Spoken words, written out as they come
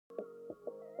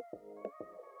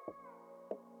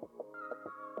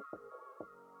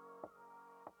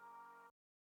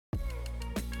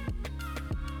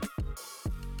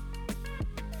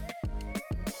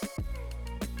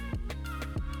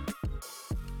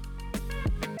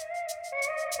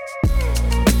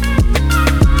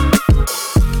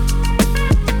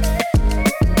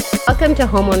to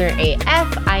Homeowner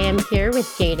AF. I am here with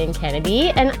Jayden Kennedy,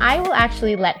 and I will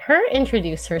actually let her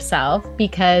introduce herself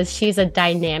because she's a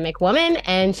dynamic woman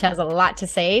and she has a lot to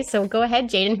say. So go ahead,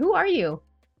 Jayden. Who are you?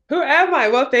 Who am I?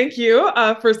 Well, thank you,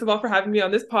 first of all, for having me on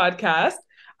this podcast.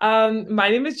 My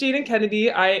name is Jayden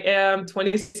Kennedy. I am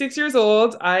 26 years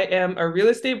old. I am a real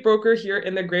estate broker here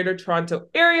in the Greater Toronto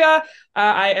area.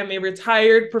 I am a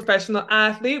retired professional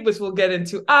athlete, which we'll get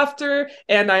into after,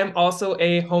 and I am also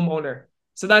a homeowner.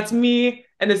 So that's me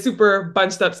and a super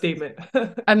bunched up statement.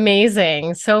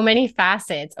 Amazing. So many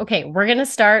facets. Okay, we're going to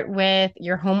start with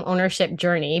your home ownership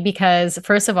journey because,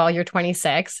 first of all, you're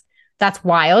 26. That's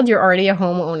wild. You're already a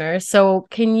homeowner. So,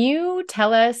 can you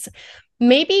tell us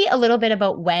maybe a little bit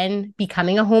about when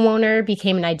becoming a homeowner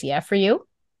became an idea for you?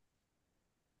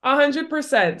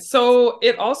 100%. So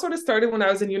it all sort of started when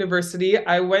I was in university.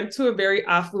 I went to a very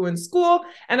affluent school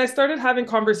and I started having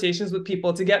conversations with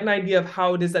people to get an idea of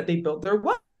how it is that they build their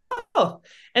wealth.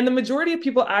 And the majority of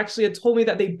people actually had told me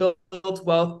that they built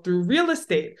wealth through real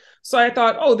estate. So I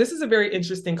thought, oh, this is a very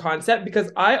interesting concept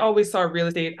because I always saw real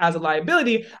estate as a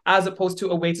liability as opposed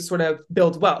to a way to sort of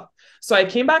build wealth. So I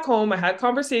came back home, I had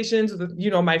conversations with,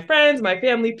 my friends, my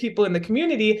family, people in the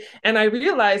community, and I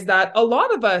realized that a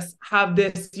lot of us have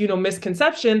this,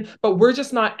 misconception, but we're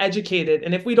just not educated.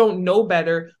 And if we don't know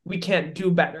better, we can't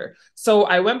do better. So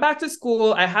I went back to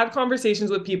school, I had conversations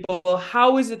with people.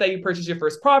 How is it that you purchase your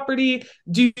first property?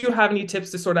 Do you have any tips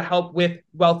to sort of help with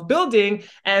wealth building?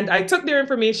 And I took their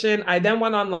information. I then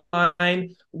went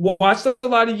online, watched a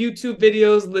lot of YouTube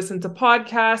videos, listened to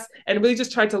podcasts, and really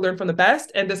just tried to learn from the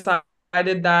best and decided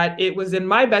that it was in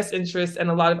my best interest and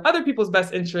a lot of other people's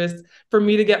best interest for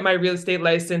me to get my real estate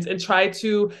license and try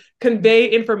to convey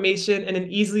information in an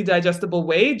easily digestible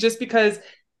way, just because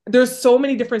there's so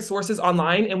many different sources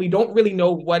online and we don't really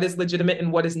know what is legitimate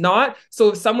and what is not. So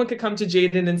if someone could come to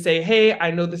Jayden and say, hey,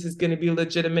 I know this is going to be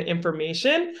legitimate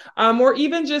information, or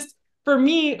even just for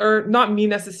me, or not me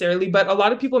necessarily, but a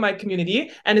lot of people in my community,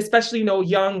 and especially,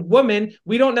 young women,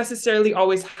 we don't necessarily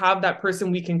always have that person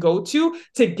we can go to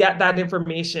get that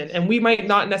information. And we might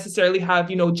not necessarily have,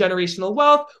 generational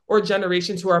wealth or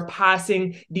generations who are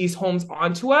passing these homes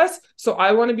on to us. So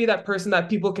I want to be that person that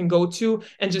people can go to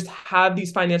and just have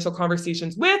these financial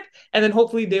conversations with. And then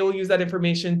hopefully they will use that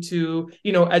information to,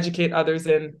 educate others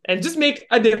and just make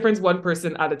a difference one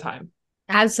person at a time.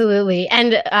 Absolutely.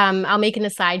 And I'll make an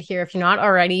aside here. If you're not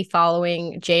already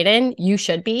following Jayden, you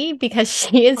should be because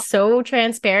she is so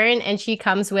transparent and she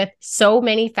comes with so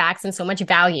many facts and so much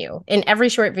value in every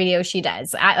short video she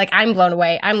does. I'm blown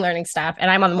away. I'm learning stuff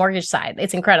and I'm on the mortgage side.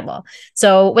 It's incredible.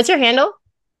 So what's your handle?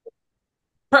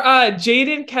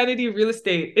 Jayden Kennedy Real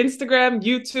Estate. Instagram,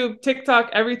 YouTube, TikTok,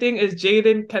 everything is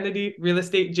Jayden Kennedy Real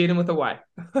Estate, Jayden with a Y.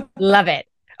 Love it.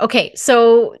 Okay.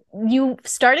 So you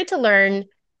started to learn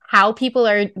how people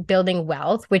are building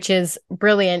wealth, which is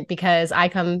brilliant because I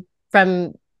come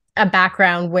from a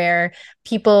background where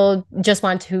people just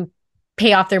want to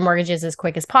pay off their mortgages as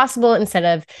quick as possible instead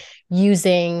of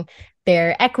using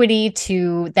their equity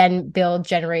to then build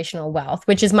generational wealth,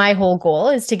 which is my whole goal,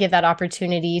 is to give that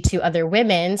opportunity to other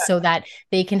women so that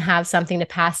they can have something to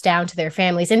pass down to their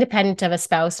families, independent of a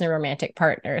spouse and a romantic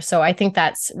partner. So I think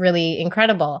that's really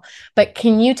incredible. But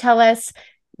can you tell us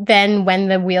then when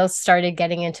the wheels started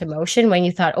getting into motion, when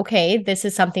you thought, okay, this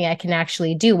is something I can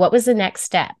actually do? What was the next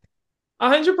step?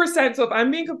 100%. So if I'm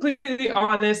being completely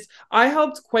honest, I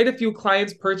helped quite a few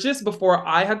clients purchase before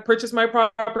I had purchased my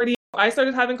property. I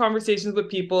started having conversations with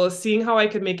people, seeing how I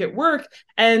could make it work.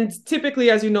 And typically,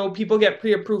 as you know, people get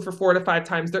pre-approved for 4 to 5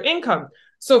 times their income.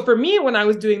 So for me, when I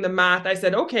was doing the math, I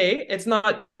said, okay, it's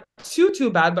not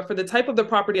too bad, but for the type of the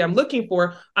property I'm looking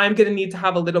for, I'm going to need to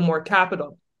have a little more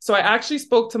capital. So I actually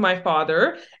spoke to my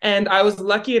father, and I was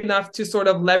lucky enough to sort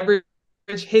of leverage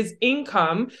his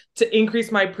income to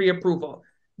increase my pre-approval.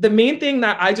 The main thing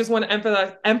that I just want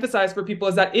to emphasize for people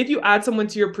is that if you add someone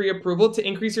to your pre-approval to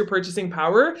increase your purchasing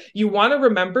power, you want to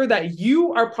remember that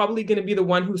you are probably going to be the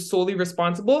one who's solely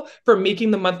responsible for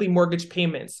making the monthly mortgage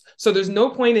payments. So there's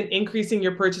no point in increasing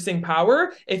your purchasing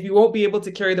power if you won't be able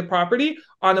to carry the property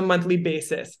on a monthly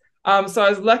basis. So I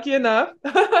was lucky enough,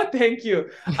 thank you.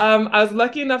 I was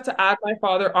lucky enough to add my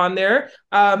father on there.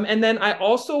 And then I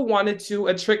also wanted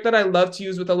a trick that I love to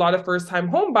use with a lot of first-time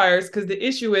home buyers, because the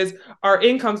issue is our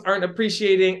incomes aren't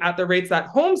appreciating at the rates that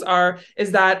homes are,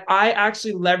 is that I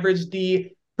actually leverage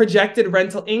the projected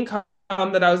rental income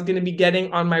that I was going to be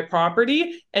getting on my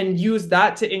property and use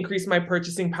that to increase my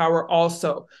purchasing power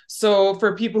also. So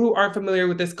for people who aren't familiar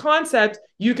with this concept,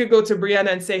 you could go to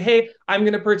Brianna and say, hey, I'm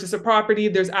going to purchase a property.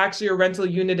 There's actually a rental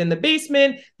unit in the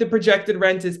basement. The projected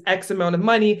rent is X amount of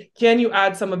money. Can you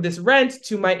add some of this rent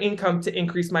to my income to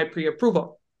increase my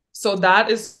pre-approval? So that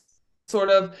is sort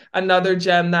of another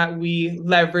gem that we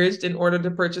leveraged in order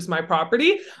to purchase my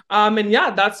property. And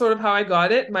yeah, that's sort of how I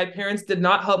got it. My parents did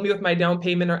not help me with my down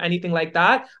payment or anything like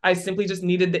that. I simply just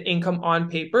needed the income on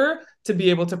paper to be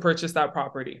able to purchase that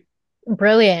property.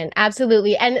 Brilliant.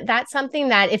 Absolutely. And that's something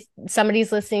that if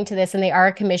somebody's listening to this and they are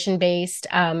a commission-based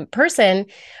person,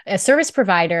 a service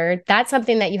provider, that's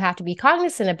something that you have to be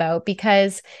cognizant about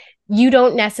because you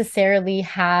don't necessarily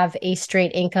have a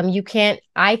straight income.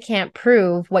 I can't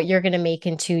prove what you're going to make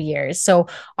in 2 years. So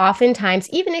oftentimes,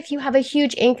 even if you have a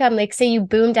huge income, like say you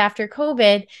boomed after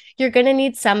COVID, you're going to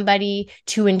need somebody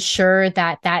to ensure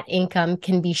that that income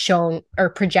can be shown or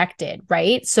projected,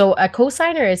 right? So a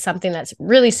cosigner is something that's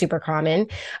really super common.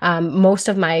 Most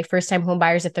of my first-time home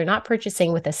buyers, if they're not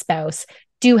purchasing with a spouse,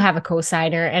 do have a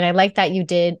cosigner. And I like that you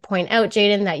did point out,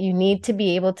 Jayden, that you need to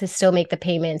be able to still make the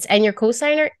payments. And your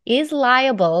cosigner is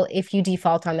liable if you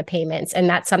default on the payments. And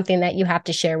that's something that you have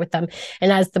to share with them.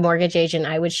 And as the mortgage agent,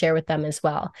 I would share with them as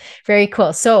well. Very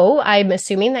cool. So I'm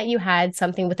assuming that you had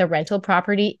something with a rental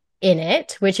property in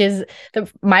it, which is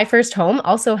my first home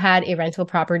also had a rental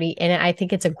property in it. I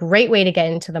think it's a great way to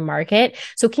get into the market.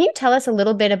 So can you tell us a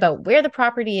little bit about where the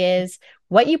property is,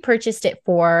 what you purchased it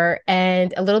for,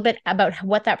 and a little bit about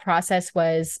what that process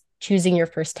was choosing your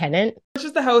first tenant?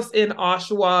 Purchased the house in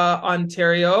Oshawa,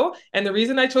 Ontario. And the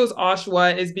reason I chose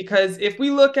Oshawa is because if we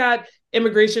look at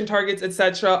immigration targets,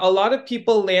 etc., a lot of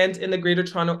people land in the Greater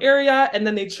Toronto area and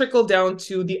then they trickle down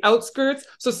to the outskirts.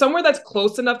 So somewhere that's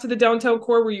close enough to the downtown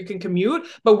core where you can commute,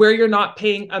 but where you're not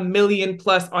paying $1 million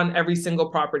plus on every single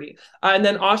property. And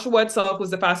then Oshawa itself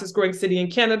was the fastest growing city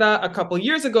in Canada a couple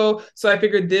years ago. So I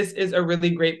figured this is a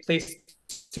really great place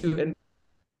to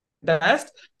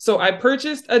invest. So I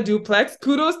purchased a duplex.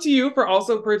 Kudos to you for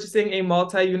also purchasing a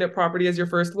multi-unit property as your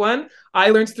first one. I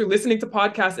learned through listening to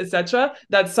podcasts, etc.,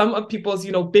 that some of people's,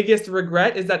 biggest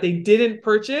regret is that they didn't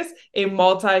purchase a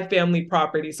multi-family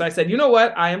property. So I said, you know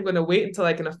what? I am going to wait until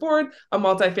I can afford a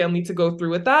multi-family to go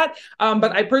through with that.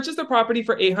 But I purchased a property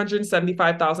for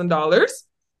 $875,000.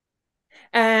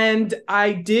 And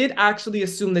I did actually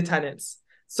assume the tenants.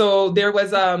 So there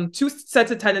was 2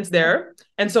 sets of tenants there.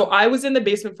 And so I was in the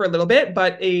basement for a little bit,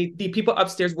 but the people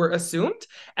upstairs were assumed.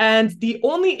 And the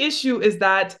only issue is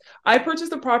that I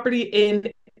purchased the property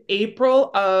in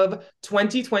April of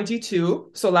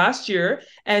 2022, so last year.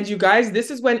 And you guys, this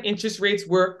is when interest rates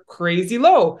were crazy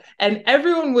low. And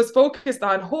everyone was focused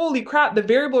on, holy crap, the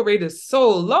variable rate is so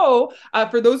low.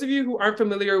 For those of you who aren't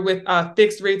familiar with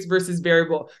fixed rates versus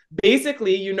variable,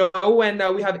 basically,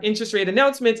 when we have interest rate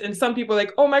announcements and some people are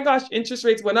like, oh my gosh, interest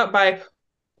rates went up by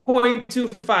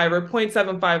 0.25 or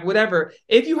 0.75, whatever.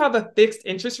 If you have a fixed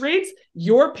interest rate,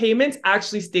 your payments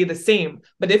actually stay the same.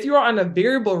 But if you're on a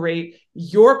variable rate,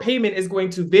 your payment is going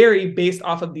to vary based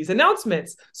off of these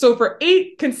announcements. So for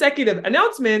 8 consecutive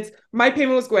announcements, my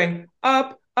payment was going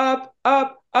up, up,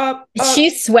 up, up, up.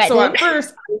 She's sweating. So at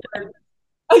first,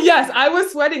 yes, I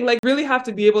was sweating. Like, really have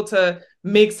to be able to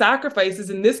make sacrifices.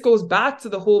 And this goes back to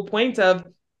the whole point of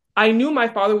I knew my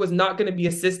father was not going to be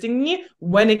assisting me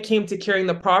when it came to carrying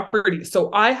the property. So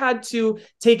I had to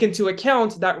take into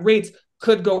account that rates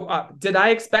could go up. Did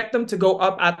I expect them to go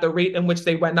up at the rate in which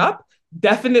they went up?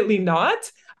 Definitely not.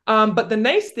 But the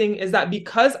nice thing is that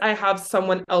because I have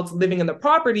someone else living in the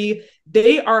property,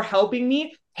 they are helping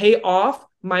me pay off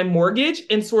my mortgage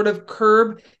and sort of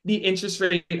curb the interest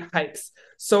rate hikes.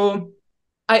 So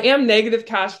I am negative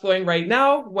cash flowing right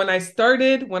now. When I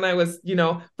was,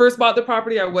 first bought the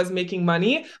property, I was making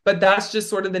money, but that's just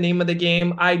sort of the name of the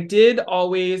game.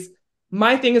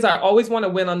 My thing is I always want to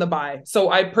win on the buy.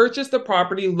 So I purchased the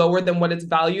property lower than what it's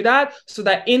valued at so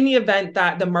that in the event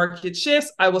that the market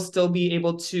shifts, I will still be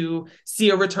able to see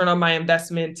a return on my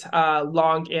investment,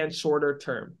 long and shorter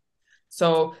term.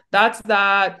 So that's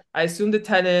that. I assume the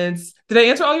tenants. Did I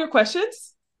answer all your questions?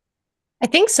 I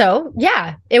think so.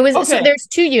 Yeah. It was, okay. So there's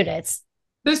 2 units.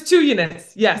 There's 2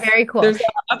 units. Yes. Very cool.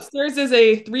 Upstairs is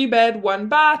a 3-bed, 1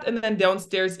 bath, and then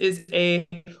downstairs is a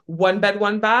 1-bed,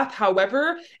 1 bath.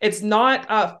 However, it's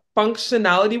not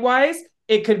functionality wise,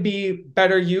 it could be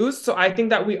better used. So I think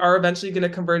that we are eventually going to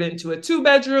convert it into a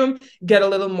 2-bedroom, get a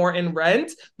little more in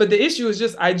rent. But the issue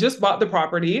is I just bought the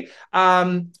property.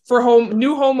 For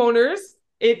new homeowners,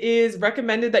 it is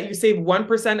recommended that you save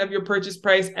 1% of your purchase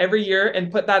price every year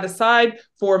and put that aside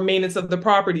for maintenance of the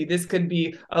property. This could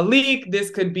be a leak.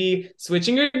 This could be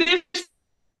switching your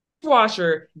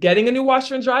dishwasher, getting a new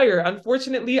washer and dryer.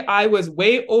 Unfortunately, I was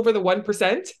way over the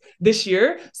 1% this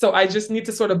year. So I just need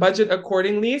to sort of budget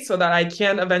accordingly so that I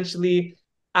can eventually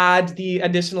add the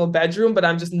additional bedroom, but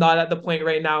I'm just not at the point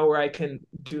right now where I can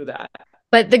do that.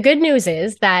 But the good news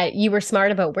is that you were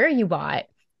smart about where you bought,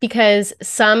 because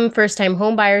some first time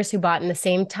home buyers who bought in the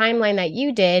same timeline that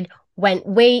you did went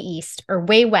way east or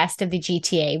way west of the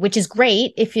GTA, which is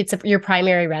great if it's your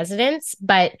primary residence.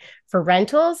 But for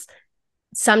rentals,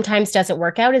 sometimes doesn't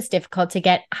work out. It's difficult to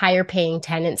get higher paying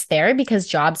tenants there because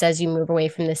jobs, as you move away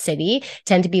from the city,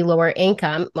 tend to be lower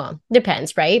income. Well,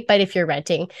 depends, right? But if you're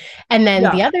renting. And then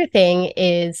Yeah. the other thing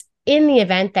is, in the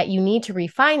event that you need to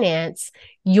refinance,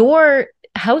 your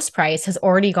house price has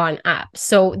already gone up.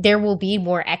 So there will be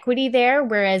more equity there.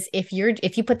 Whereas if you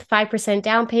put the 5%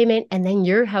 down payment and then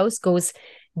your house goes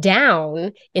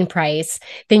down in price,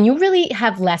 then you really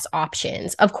have less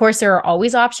options. Of course, there are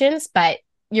always options, but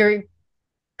you're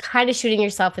kind of shooting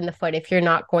yourself in the foot if you're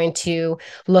not going to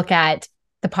look at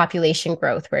the population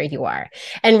growth where you are.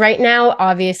 And right now,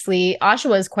 obviously,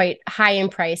 Oshawa is quite high in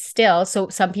price still. So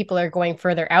some people are going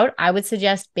further out. I would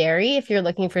suggest Barrie if you're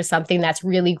looking for something that's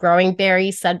really growing.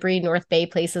 Barrie, Sudbury, North Bay,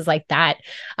 places like that.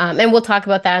 And we'll talk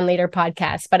about that in later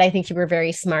podcasts. But I think you were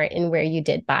very smart in where you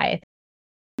did buy.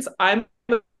 I'm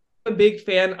a big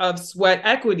fan of sweat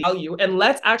equity value, and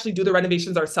let's actually do the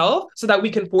renovations ourselves so that we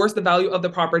can force the value of the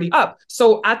property up.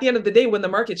 So at the end of the day, when the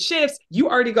market shifts, you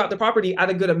already got the property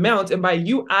at a good amount. And by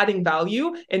you adding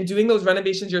value and doing those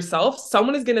renovations yourself,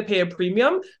 someone is going to pay a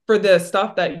premium for the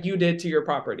stuff that you did to your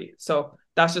property. So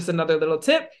that's just another little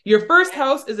tip. Your first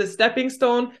house is a stepping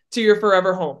stone to your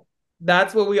forever home.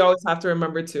 That's what we always have to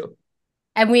remember too.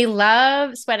 And we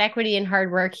love sweat equity and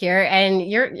hard work here. And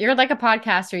you're like a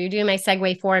podcaster. You're doing my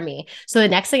segue for me. So the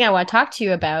next thing I want to talk to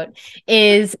you about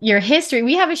is your history.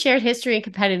 We have a shared history in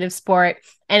competitive sport.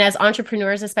 And as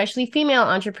entrepreneurs, especially female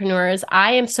entrepreneurs,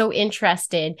 I am so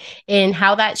interested in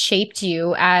how that shaped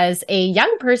you as a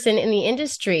young person in the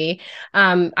industry.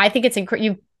 I think it's incredible.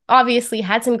 You've obviously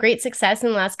had some great success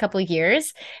in the last couple of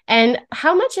years. And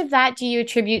how much of that do you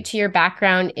attribute to your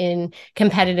background in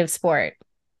competitive sport?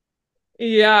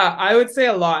 Yeah, I would say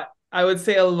a lot. I would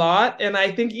say a lot. And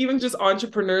I think even just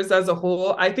entrepreneurs as a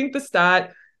whole, I think the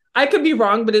stat, I could be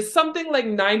wrong, but it's something like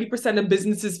 90% of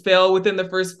businesses fail within the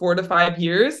first 4 to 5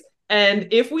 years. And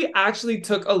if we actually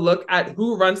took a look at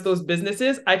who runs those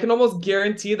businesses, I can almost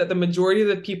guarantee that the majority of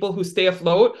the people who stay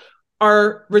afloat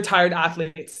are retired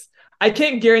athletes. I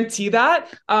can't guarantee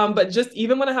that, but just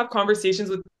even when I have conversations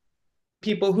with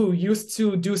people who used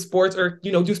to do sports or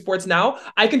do sports now,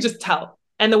 I can just tell.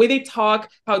 And the way they talk,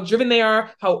 how driven they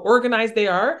are, how organized they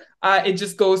are, it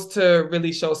just goes to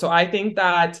really show. So I think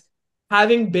that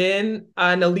having been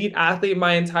an elite athlete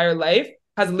my entire life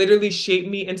has literally shaped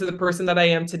me into the person that I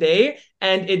am today.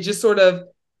 And it just sort of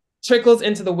trickles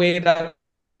into the way that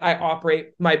I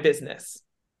operate my business.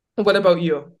 What about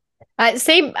you?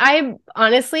 Same.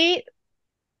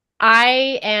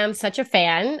 I am such a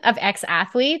fan of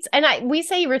ex-athletes, and we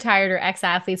say retired or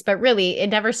ex-athletes, but really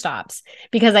it never stops,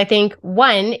 because I think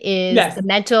one is Yes. the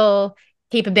mental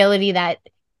capability that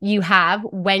you have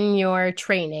when you're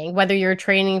training, whether you're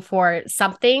training for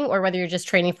something or whether you're just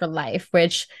training for life,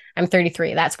 which I'm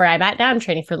 33. That's where I'm at now. I'm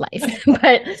training for life.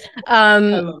 But I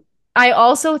um, love I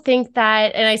also think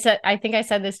that, and I think I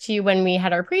said this to you when we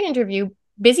had our pre-interview,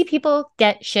 busy people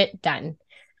get shit done.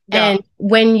 Yeah. And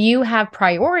when you have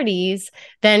priorities,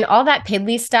 then all that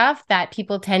piddly stuff that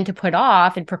people tend to put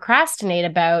off and procrastinate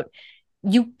about,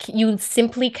 you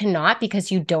simply cannot,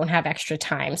 because you don't have extra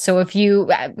time. So if you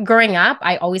growing up,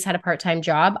 I always had a part-time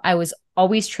job. I was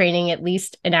always training at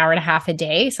least an hour and a half a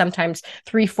day, sometimes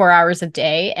 3-4 hours a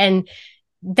day. And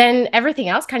then everything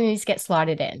else kind of needs to get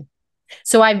slotted in.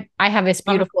 So I have this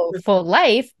beautiful full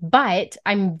life, but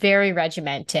I'm very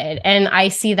regimented. And I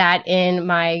see that in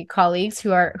my colleagues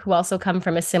who also come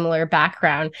from a similar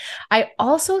background. I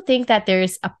also think that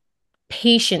there's a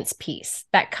patience piece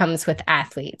that comes with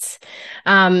athletes.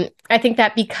 I think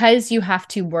that because you have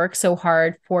to work so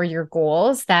hard for your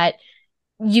goals, that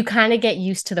you kind of get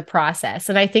used to the process.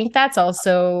 And I think that's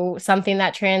also something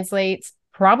that translates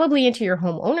probably into your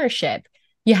home ownership.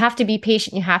 You have to be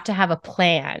patient. You have to have a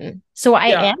plan. So I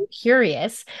Yeah. am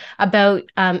curious about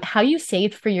how you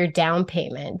saved for your down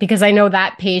payment, because I know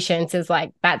that patience is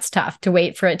like, that's tough to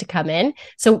wait for it to come in.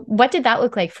 So what did that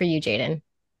look like for you, Jayden?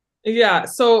 Yeah.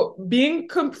 So being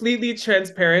completely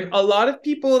transparent, a lot of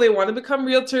people, they want to become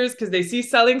realtors because they see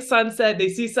selling Sunset, they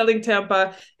see selling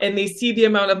Tampa, and they see the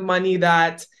amount of money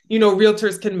that,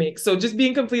 realtors can make. So just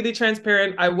being completely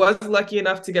transparent, I was lucky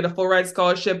enough to get a full ride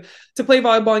scholarship to play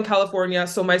volleyball in California.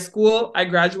 So my school, I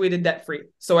graduated debt free.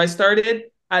 So I started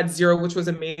at zero, which was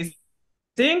amazing.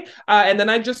 And then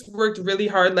I just worked really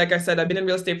hard. Like I said, I've been in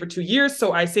real estate for 2 years.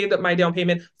 So I saved up my down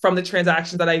payment from the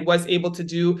transactions that I was able to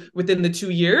do within the 2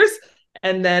 years.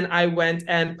 And then I went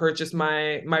and purchased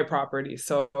my property.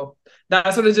 So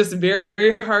that sort of just very,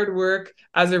 very hard work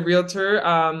as a realtor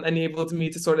enabled me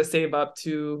to sort of save up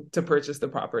to purchase the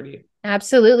property.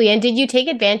 Absolutely. And did you take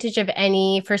advantage of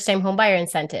any first-time homebuyer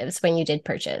incentives when you did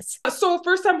purchase? So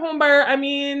first time home buyer, I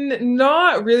mean,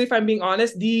 not really, if I'm being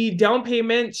honest. The down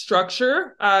payment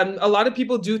structure, a lot of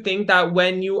people do think that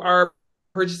when you are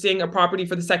purchasing a property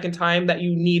for the second time that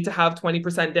you need to have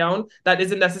 20% down. That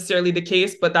isn't necessarily the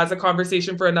case, but that's a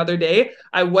conversation for another day.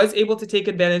 I was able to take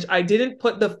advantage. I didn't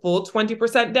put the full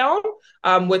 20% down,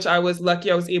 which I was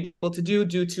lucky I was able to do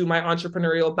due to my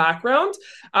entrepreneurial background.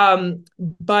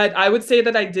 But I would say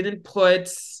that I didn't put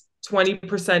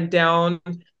 20% down.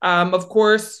 Of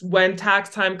course, when tax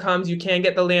time comes, you can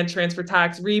get the land transfer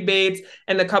tax rebates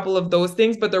and a couple of those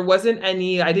things, but there wasn't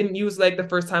any, I didn't use like the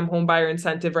first time home buyer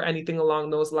incentive or anything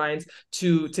along those lines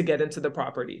to get into the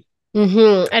property.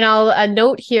 And I'll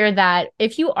note here that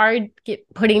if you are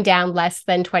putting down less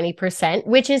than 20%,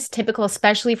 which is typical,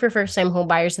 especially for first-time home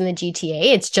buyers in the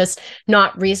GTA, it's just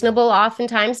not reasonable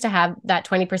oftentimes to have that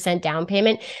 20% down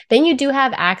payment, then you do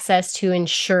have access to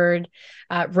insured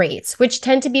rates, which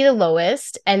tend to be the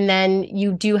lowest. And then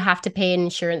you do have to pay an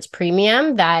insurance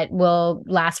premium that will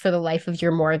last for the life of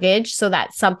your mortgage. So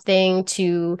that's something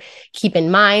to keep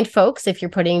in mind, folks. If you're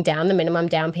putting down the minimum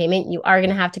down payment, you are going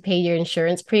to have to pay your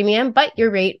insurance premium, but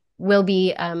your rate will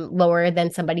be lower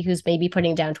than somebody who's maybe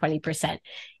putting down 20%.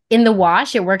 In the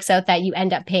wash, it works out that you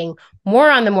end up paying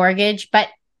more on the mortgage, but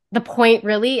the point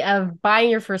really of buying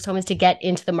your first home is to get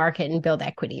into the market and build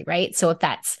equity, right? So if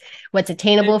that's what's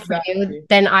attainable for you,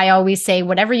 then I always say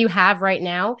whatever you have right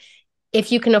now,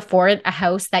 if you can afford a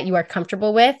house that you are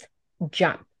comfortable with,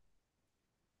 jump.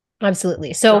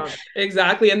 Absolutely. So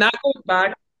exactly. And that goes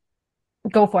back.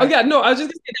 Go for it. Yeah, no, I was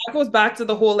just gonna say that goes back to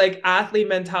the whole like athlete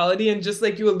mentality and just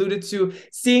like you alluded to,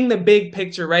 seeing the big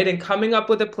picture, right? And coming up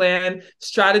with a plan,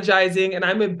 strategizing. And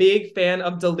I'm a big fan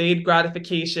of delayed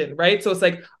gratification, right? So it's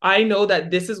like, I know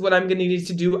that this is what I'm gonna need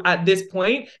to do at this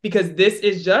point because this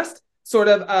is just sort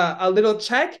of a little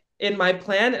check in my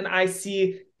plan and I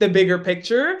see the bigger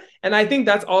picture. And I think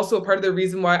that's also a part of the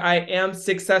reason why I am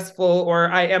successful or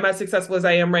I am as successful as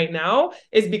I am right now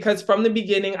is because from the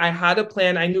beginning, I had a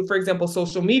plan. I knew, for example,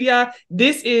 social media,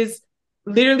 this is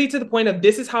literally to the point of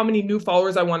this is how many new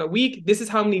followers I want a week. This is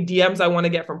how many DMs I want to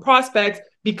get from prospects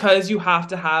because you have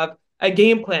to have a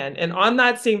game plan. And on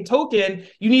that same token,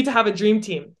 you need to have a dream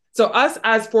team. So us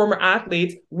as former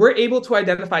athletes, we're able to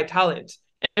identify talent.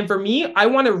 And for me, I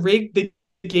want to rig the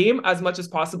game as much as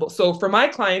possible. So for my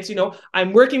clients, you know,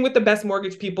 I'm working with the best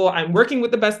mortgage people, I'm working with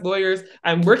the best lawyers,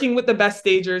 I'm working with the best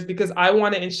stagers because I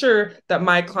want to ensure that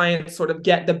my clients sort of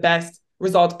get the best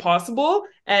results possible.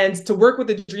 And to work with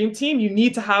a dream team, you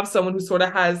need to have someone who sort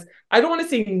of has, I don't want to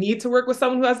say need to work with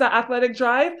someone who has that athletic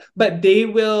drive, but they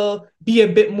will be a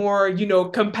bit more, you know,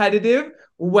 competitive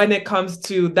when it comes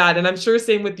to that. And I'm sure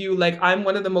same with you, like I'm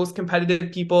one of the most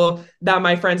competitive people that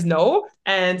my friends know.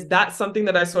 And that's something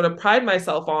that I sort of pride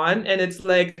myself on. And it's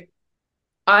like,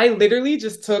 I literally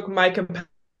just took my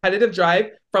competitive drive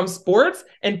from sports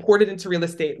and poured it into real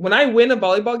estate. When I win a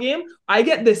volleyball game, I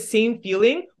get the same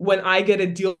feeling when I get a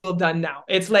deal done now.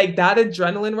 It's like that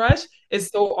adrenaline rush is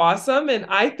so awesome. And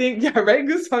I think, yeah, right,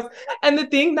 goosebumps. And the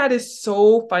thing that is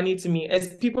so funny to me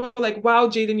is people are like, wow,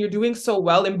 Jayden, you're doing so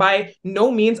well. And by no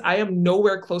means, I am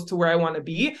nowhere close to where I want to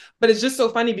be. But it's just so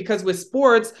funny because with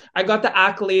sports, I got the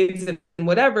accolades and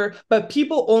whatever, but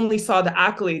people only saw the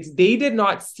accolades. They did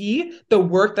not see the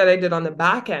work that I did on the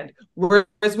back end.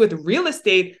 Whereas with real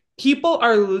estate, people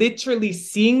are literally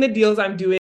seeing the deals I'm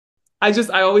doing.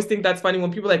 I always think that's funny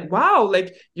when people are like, wow,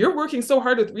 like you're working so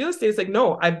hard with real estate. It's like,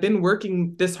 no, I've been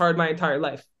working this hard my entire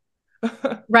life.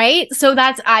 Right. So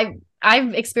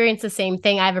I've experienced the same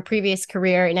thing. I have a previous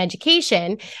career in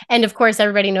education. And of course,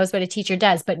 everybody knows what a teacher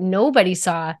does, but nobody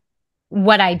saw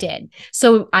what I did.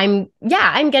 So I'm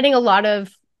getting a lot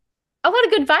of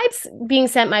good vibes being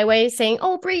sent my way saying,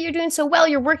 oh, Brie, you're doing so well.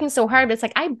 You're working so hard. But it's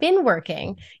like, I've been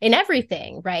working in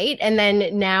everything. Right. And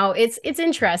then now it's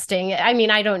interesting. I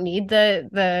mean, I don't need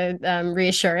the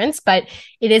reassurance, but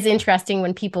it is interesting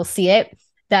when people see it,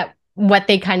 that what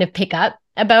they kind of pick up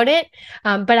about it.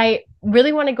 But I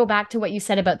really want to go back to what you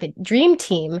said about the dream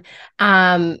team.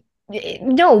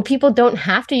 No, people don't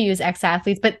have to use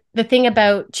ex-athletes, but the thing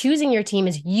about choosing your team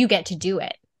is you get to do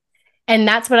it. And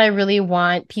that's what I really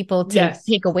want people to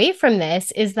take away from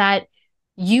this is that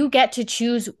you get to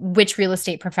choose which real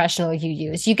estate professional you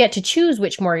use. You get to choose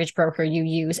which mortgage broker you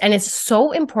use. And it's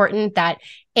so important that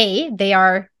they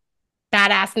are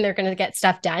badass and they're going to get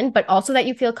stuff done, but also that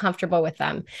you feel comfortable with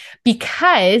them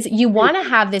because you want to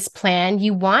have this plan.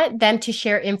 You want them to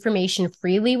share information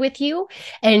freely with you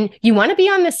and you want to be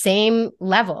on the same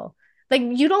level. Like,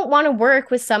 you don't want to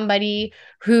work with somebody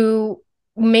who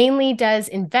mainly does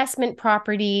investment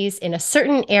properties in a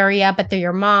certain area, but they're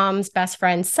your mom's best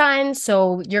friend's son.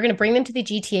 So you're going to bring them to the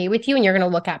GTA with you and you're going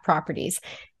to look at properties.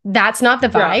 That's not the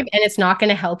Yeah. vibe, and it's not going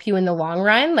to help you in the long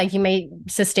run. Like, you may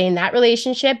sustain that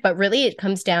relationship, but really it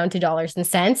comes down to dollars and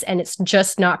cents, and it's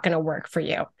just not going to work for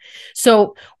you.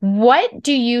 So what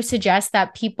do you suggest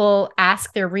that people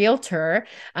ask their realtor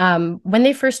when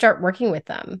they first start working with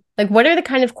them? Like, what are the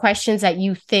kind of questions that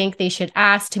you think they should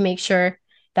ask to make sure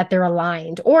that they're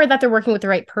aligned or that they're working with the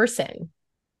right person?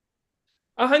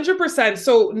 100%.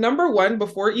 So, number one,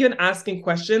 before even asking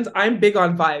questions, I'm big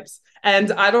on vibes.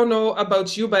 And I don't know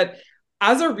about you, but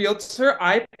as a realtor,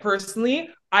 I personally,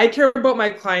 I care about my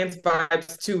clients'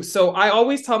 vibes too. So I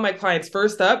always tell my clients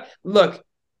first up, look,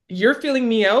 you're feeling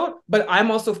me out, but I'm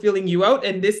also feeling you out.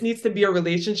 And this needs to be a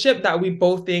relationship that we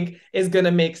both think is going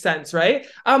to make sense, right?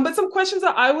 But some questions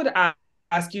that I would ask,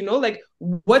 like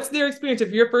what's their experience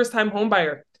if you're a first time home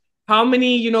buyer? How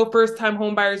many first time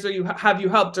home buyers have you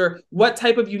helped, or what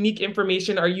type of unique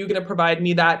information are you going to provide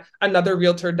me that another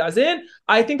realtor doesn't?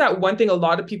 I think that one thing a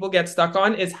lot of people get stuck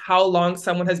on is how long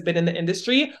someone has been in the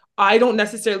industry. I don't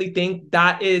necessarily think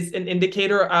that is an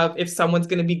indicator of if someone's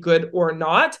going to be good or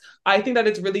not. I think that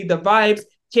it's really the vibes.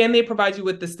 Can they provide you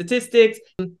with the statistics?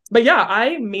 But yeah,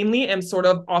 I mainly am sort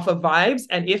of off of vibes,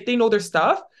 and if they know their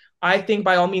stuff, I think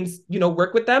by all means,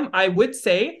 work with them. I would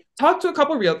say talk to a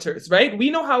couple realtors, right? We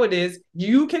know how it is.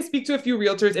 You can speak to a few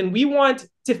realtors, and we want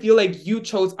to feel like you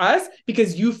chose us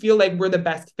because you feel like we're the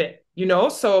best fit.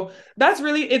 So that's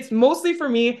really, it's mostly for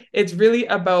me, it's really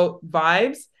about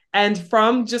vibes. And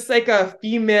from just like a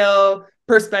female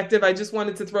perspective, I just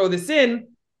wanted to throw this in.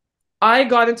 I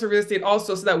got into real estate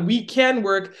also so that we can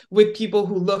work with people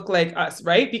who look like us,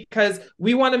 right? Because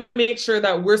we want to make sure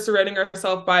that we're surrounding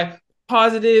ourselves by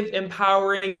positive,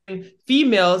 empowering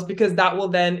females, because that will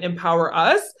then empower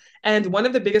us. And one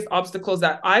of the biggest obstacles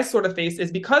that I sort of face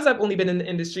is because I've only been in the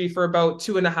industry for about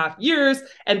 2.5 years,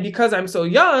 and because I'm so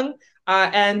young,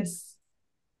 and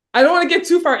I don't want to get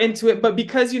too far into it, but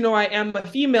because I am a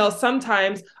female,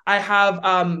 sometimes I have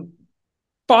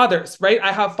fathers, right?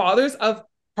 I have fathers of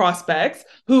prospects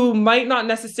who might not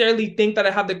necessarily think that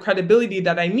I have the credibility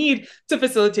that I need to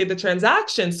facilitate the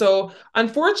transaction. So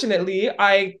unfortunately,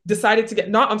 I decided to get,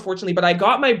 not unfortunately, but I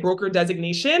got my broker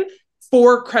designation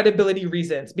for credibility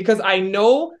reasons, because I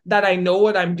know that I know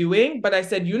what I'm doing. But I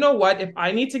said, you know what, if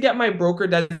I need to get my broker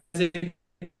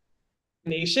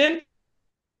designation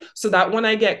so that when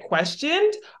I get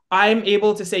questioned, I'm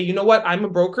able to say, you know what, I'm a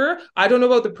broker. I don't know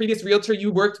about the previous realtor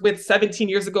you worked with 17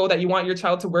 years ago that you want your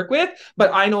child to work with, but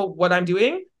I know what I'm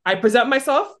doing. I present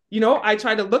myself, I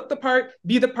try to look the part,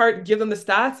 be the part, give them the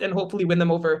stats, and hopefully win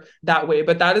them over that way.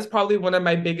 But that is probably one of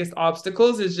my biggest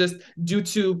obstacles, is just due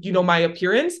to, my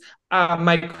appearance,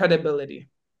 my credibility.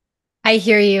 I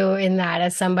hear you in that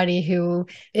as somebody who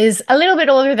is a little bit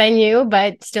older than you,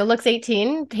 but still looks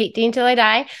 18 till I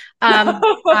die.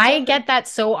 I get that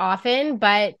so often,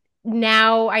 but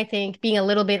now I think being a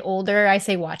little bit older, I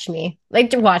say, watch me,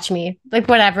 like, watch me, like,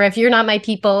 whatever. If you're not my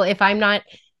people, if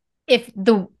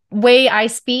the way I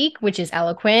speak, which is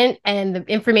eloquent, and the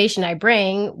information I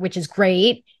bring, which is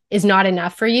great, is not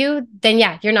enough for you, then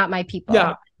yeah, you're not my people.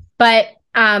 Yeah. But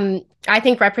I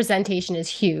think representation is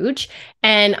huge.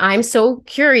 And I'm so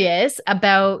curious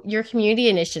about your community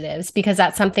initiatives because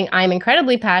that's something I'm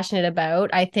incredibly passionate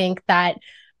about. I think that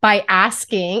by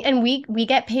asking, and we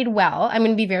get paid well. I'm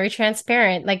going to be very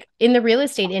transparent. Like, in the real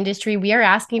estate industry, we are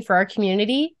asking for our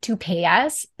community to pay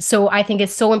us. So I think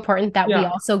it's so important that we Yeah.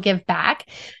 also give back.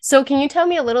 So can you tell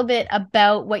me a little bit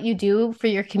about what you do for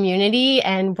your community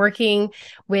and working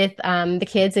with the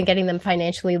kids and getting them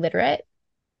financially literate?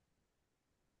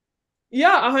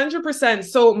 Yeah, 100%.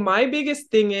 So my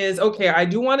biggest thing is, okay, I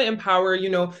do want to empower,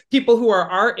 people who are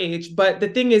our age, but the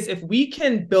thing is, if we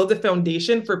can build a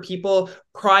foundation for people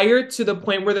prior to the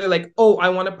point where they're like, oh, I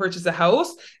want to purchase a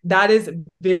house, that is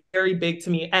very big to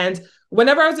me. And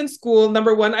whenever I was in school,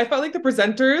 number one, I felt like the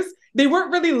presenters they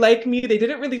weren't really like me. They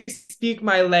didn't really speak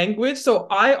my language. So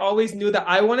I always knew that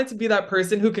I wanted to be that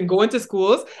person who can go into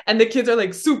schools and the kids are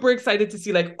like super excited to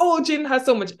see like, oh, Jayden has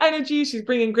so much energy. She's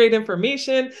bringing great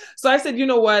information. So I said, you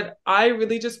know what? I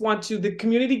really just want to, the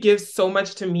community gives so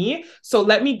much to me. So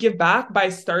let me give back by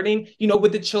starting,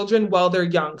 with the children while they're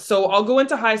young. So I'll go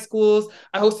into high schools.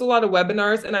 I host a lot of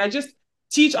webinars and I just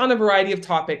teach on a variety of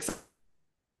topics.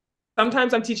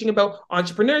 Sometimes I'm teaching about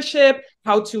entrepreneurship,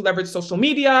 how to leverage social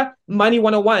media, money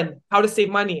 101, how to save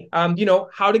money,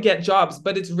 how to get jobs.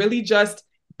 But it's really just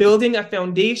building a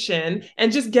foundation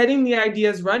and just getting the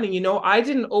ideas running. I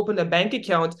didn't open a bank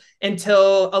account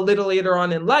until a little later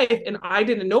on in life, and I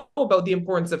didn't know about the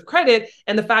importance of credit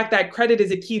and the fact that credit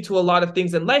is a key to a lot of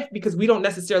things in life because we don't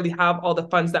necessarily have all the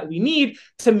funds that we need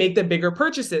to make the bigger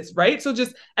purchases, right? So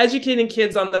just educating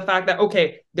kids on the fact that,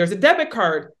 okay, there's a debit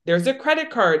card, there's a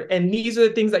credit card, and these are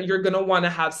the things that you're going to want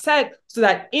to have set so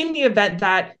that in the event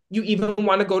that you even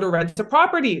want to go to rent a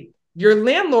property, your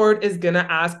landlord is going to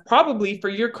ask probably for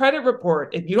your credit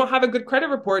report. If you don't have a good credit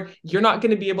report, you're not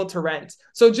going to be able to rent.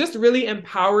 So just really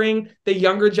empowering the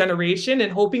younger generation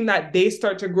and hoping that they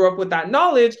start to grow up with that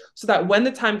knowledge so that when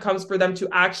the time comes for them to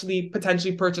actually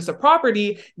potentially purchase a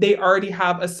property, they already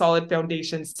have a solid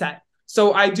foundation set.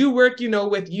 So I do work,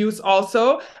 with youth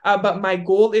also, but my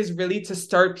goal is really to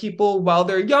start people while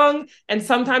they're young. And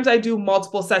sometimes I do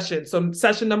multiple sessions. So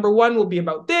session number 1 will be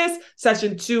about this,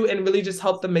 session 2, and really just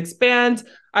help them expand.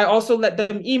 I also let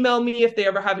them email me if they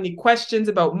ever have any questions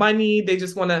about money. They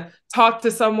just want to talk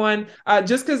to someone,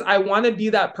 just because I want to be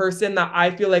that person that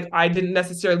I feel like I didn't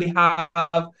necessarily have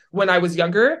when I was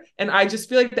younger. And I just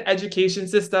feel like the education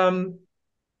system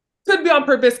could be on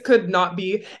purpose, could not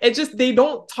be. It just, they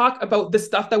don't talk about the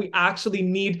stuff that we actually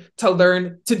need to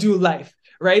learn to do life,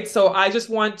 right? So I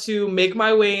just want to make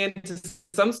my way into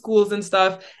some schools and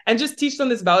stuff and just teach them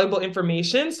this valuable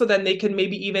information so then they can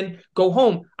maybe even go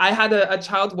home. I had a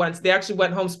child once, they actually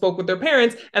went home, spoke with their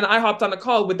parents, and I hopped on a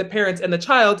call with the parents and the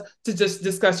child to just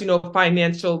discuss,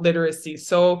 financial literacy.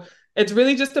 So it's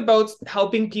really just about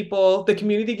helping people. The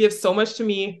community gives so much to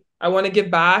me. I want to give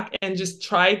back and just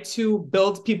try to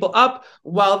build people up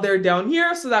while they're down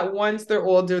here so that once they're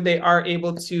older, they are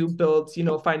able to build,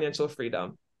 financial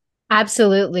freedom.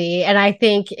 Absolutely. And I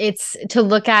think it's to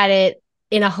look at it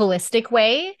in a holistic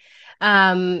way,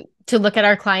 to look at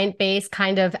our client base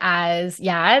kind of as,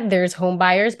 there's home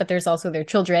buyers, but there's also their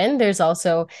children. There's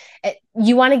also,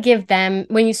 you want to give them,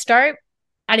 when you start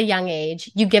at a young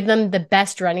age, you give them the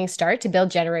best running start to build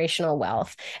generational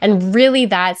wealth. And really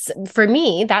for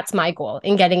me, that's my goal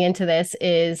in getting into this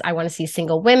is I want to see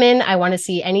single women. I want to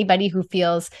see anybody who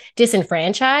feels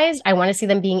disenfranchised. I want to see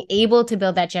them being able to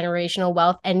build that generational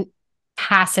wealth and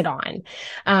pass it on,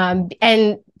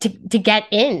 and to get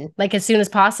in like as soon as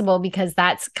possible, because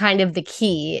that's kind of the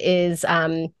key is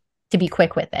to be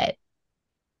quick with it.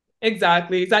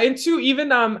 Exactly. And to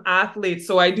even athletes.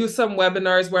 So I do some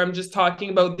webinars where I'm just talking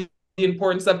about the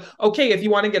importance of, okay, if you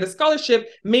want to get a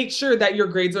scholarship, make sure that your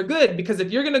grades are good. Because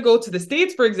if you're going to go to the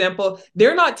States, for example,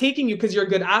 they're not taking you because you're a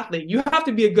good athlete. You have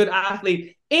to be a good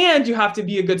athlete and you have to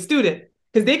be a good student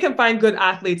because they can find good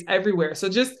athletes everywhere. So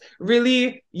just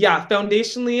really,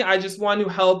 foundationally, I just want to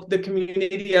help the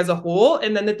community as a whole.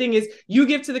 And then the thing is, you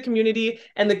give to the community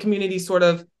and the community sort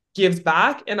of gives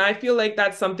back. And I feel like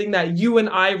that's something that you and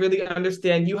I really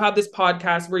understand. You have this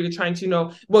podcast where you're trying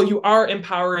to you are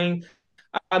empowering,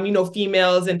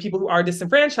 females and people who are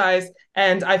disenfranchised.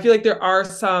 And I feel like there are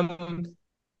some,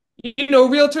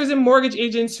 realtors and mortgage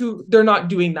agents who they're not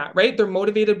doing that, right? They're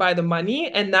motivated by the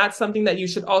money. And that's something that you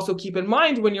should also keep in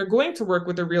mind when you're going to work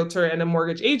with a realtor and a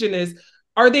mortgage agent is,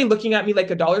 are they looking at me like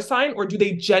a dollar sign, or do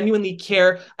they genuinely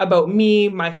care about me,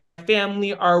 my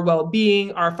family, our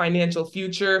well-being, our financial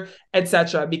future,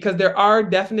 etc.? Because there are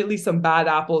definitely some bad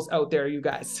apples out there, you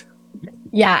guys.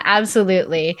 Yeah,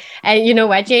 absolutely. And you know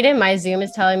what, Jayden? My Zoom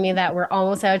is telling me that we're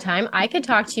almost out of time. I could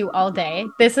talk to you all day.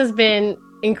 This has been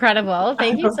incredible.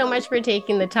 Thank you so much for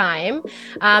taking the time.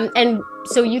 And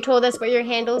so you told us what your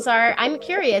handles are. I'm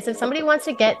curious, if somebody wants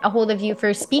to get a hold of you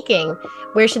for speaking,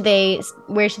 where should they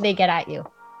get at you?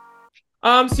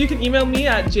 So you can email me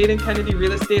at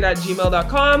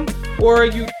jaydenkennedyrealestate@gmail.com, or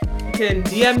you can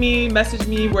DM me, message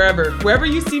me, wherever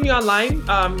you see me online,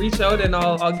 reach out and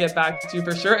I'll get back to you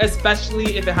for sure,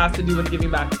 especially if it has to do with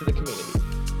giving back to the community.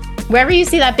 Wherever you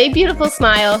see that big, beautiful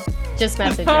smile, just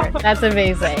message her. That's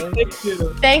amazing. Thank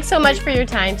you. Thanks so much for your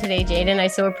time today, Jayden. I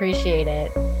so appreciate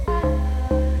it.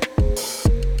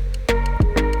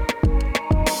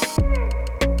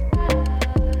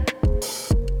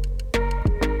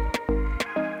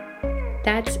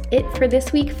 that's it for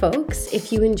this week, folks.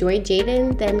 If you enjoyed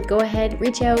Jayden, then go ahead,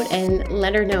 reach out and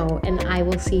let her know. And I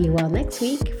will see you all next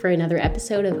week for another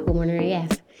episode of Homeowner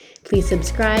AF. Please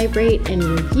subscribe, rate, and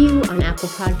review on Apple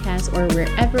Podcasts or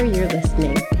wherever you're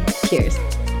listening.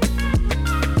 Cheers.